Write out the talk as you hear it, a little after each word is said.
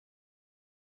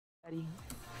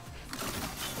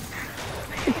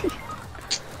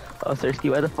Oh, Sersky,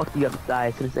 why the fuck you gotta die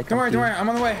as soon as I come? Don't worry, I'm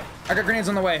on the way. I got grenades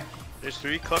on the way. There's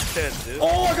 3 cocktails, dude.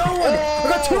 Oh, I got one! Oh! I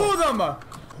got 2 of them!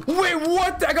 Wait,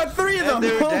 what? I got 3 of them!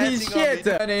 Holy shit!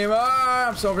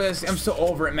 I'm so over this. I'm so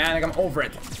over it, man. Like, I'm over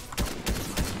it.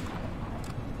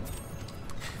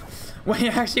 Wait, he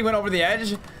actually went over the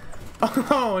edge?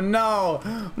 Oh, no.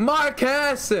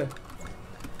 Marcus!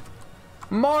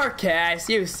 Marcus,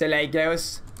 you silly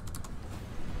goose.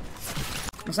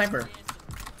 I'm a sniper.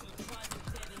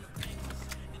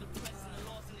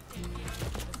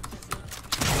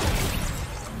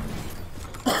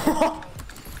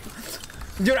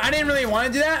 Dude, I didn't really want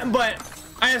to do that, but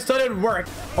I just thought it would work.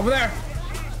 Over there.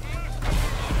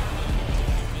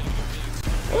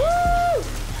 Woo!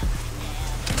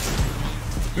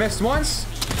 Missed once.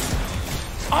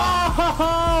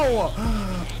 Oh!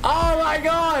 Oh my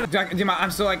god! Dude,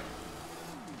 I'm still like...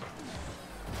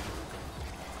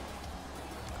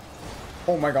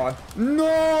 Oh my god.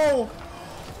 No!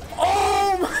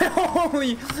 Oh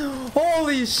my...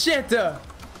 Holy shit!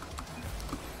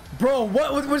 Bro,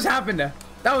 what was happened?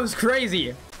 That was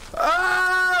crazy.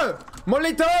 Ah!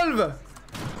 Molotov!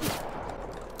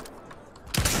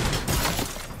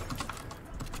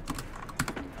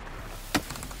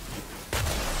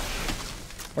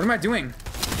 What am I doing?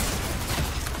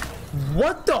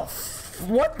 What the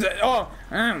what the? Oh,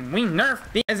 we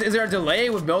nerfed these. Is there a delay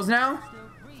with builds now?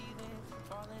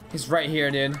 He's right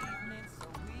here, dude.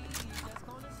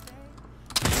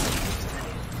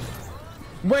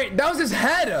 Wait, that was his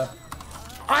head.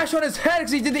 I shot his head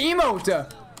because he did the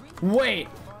emote. Wait.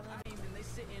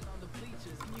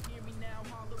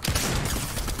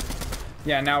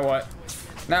 Yeah, now what?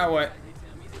 Now what?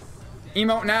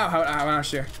 Emote now? I'm not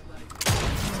sure.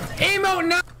 Emote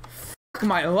now! Fuck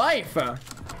my life!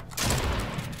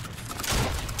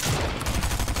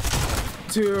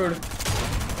 Dude.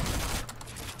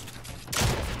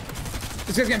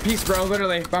 This guy's getting pieced, bro,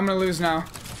 literally. But I'm gonna lose now.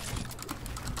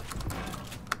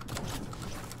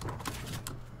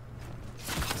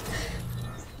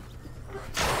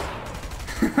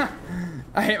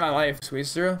 I hate my life.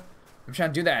 Squeeze through. I'm trying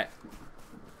to do that,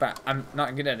 but I'm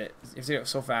not good at it. You have to do it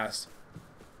so fast.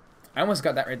 I almost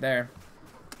got that right there.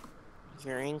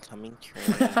 Your incoming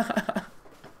train.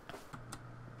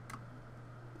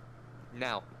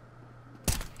 Now.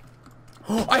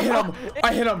 I hit him!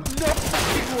 I hit him! No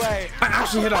fucking way! I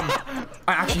actually hit him!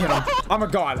 I actually hit him! I'm a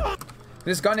god.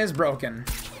 This gun is broken.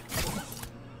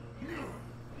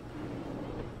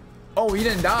 Oh, he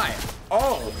didn't die.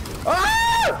 Oh!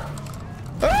 Ah!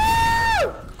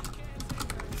 Ah!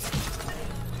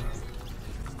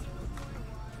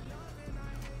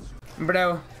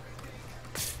 Bro.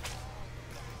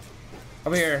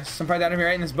 Over here. Somebody down here,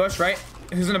 right in this bush, right?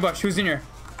 Who's in the bush? Who's in here?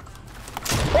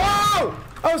 Oh!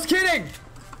 I was kidding!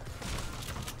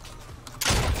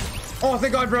 Oh,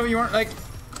 thank God, bro, you weren't like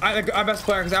I best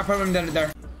player because I probably wouldn't have done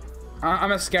it there. I'm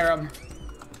gonna scare him.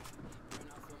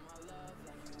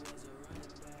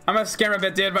 I'm gonna scare him a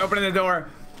bit, dude, by opening the door.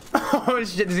 Oh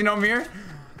shit, does he know I'm here?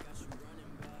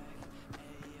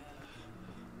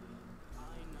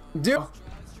 Dude.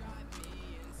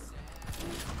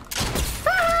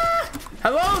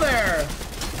 Hello there!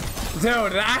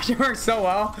 Dude, that actually works so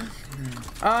well.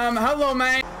 Hello,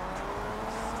 man.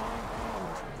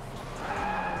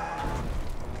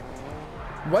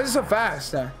 Why is it so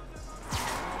fast?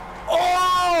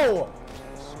 Oh!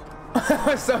 That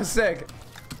was so sick.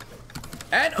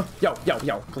 And, oh, yo,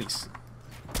 please.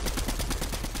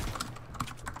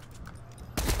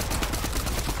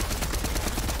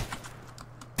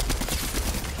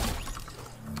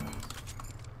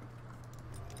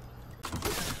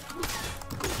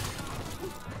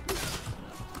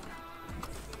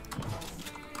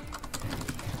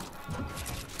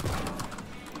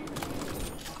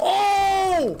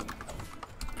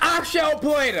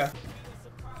 Outplayed.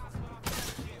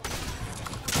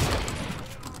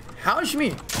 How is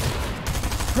me?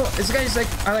 Oh, this guy just like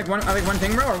I like one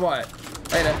thing, bro, or what?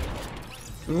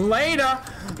 Later.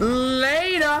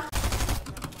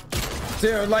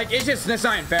 Dude, like it's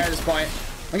not even fair at this point.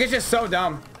 Like it's just so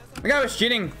dumb. The guy was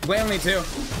cheating blatantly too.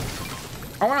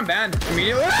 I want him banned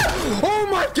immediately. Oh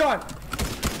my god!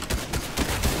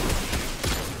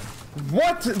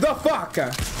 What the fuck?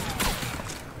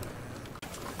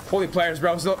 Holy players,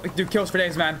 bro. Still do kills for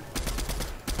days, man.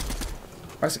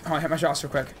 Oh, I hit my shots real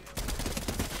quick.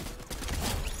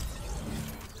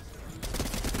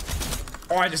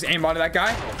 Oh, I just aimbotted that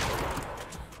guy.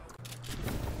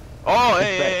 Oh,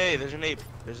 hey, there's an ape.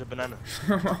 There's a banana.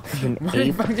 Why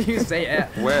the fuck did you say it?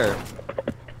 Where?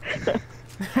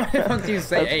 Why the fuck do you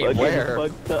say That's A? fucking Where?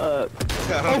 fucked up.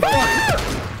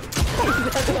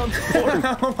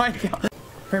 Oh my god.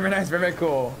 Very nice, very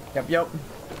cool. Yep, yep.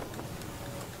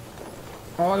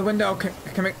 Oh, the window.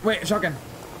 Can we, wait, shotgun.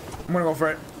 I'm gonna go for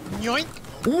it. Yoink.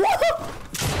 What?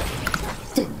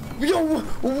 Yo,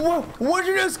 where'd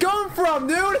you just come from,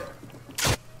 dude?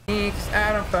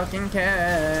 I don't fucking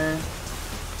care.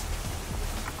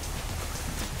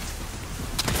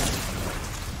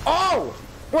 Oh!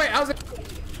 Wait, I was.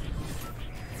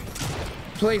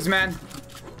 Please, man.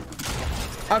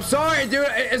 I'm sorry, dude.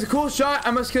 It's a cool shot.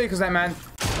 I must kill you because that, man.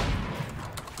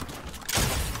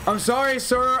 I'm sorry,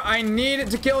 sir. I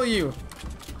need to kill you.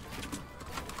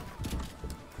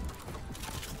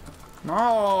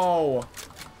 No.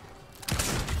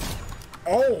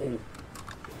 Oh.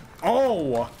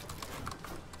 Oh.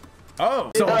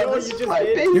 Oh. So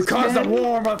you caused a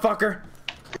war, motherfucker.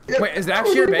 Wait, is that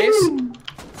actually your base?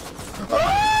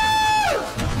 Ah!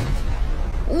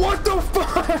 What the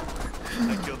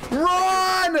fuck?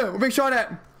 Run! Big shot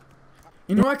at.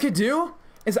 You know what I could do?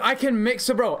 Is I can mix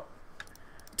so bro.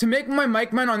 To make my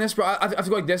mic man on this, bro, I have to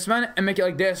go like this, man, and make it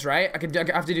like this, right? I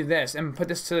have to do this and put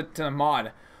this to the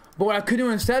mod. But what I could do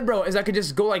instead, bro, is I could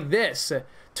just go like this.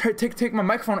 Take my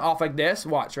microphone off like this.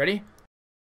 Watch, ready?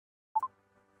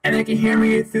 And they can hear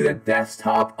me through the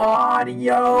desktop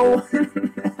audio.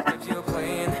 If you're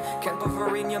playing, can't bother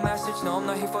reading your message. No, I'm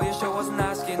not here for your show, wasn't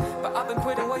asking. But I've been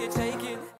quitting what you're taking.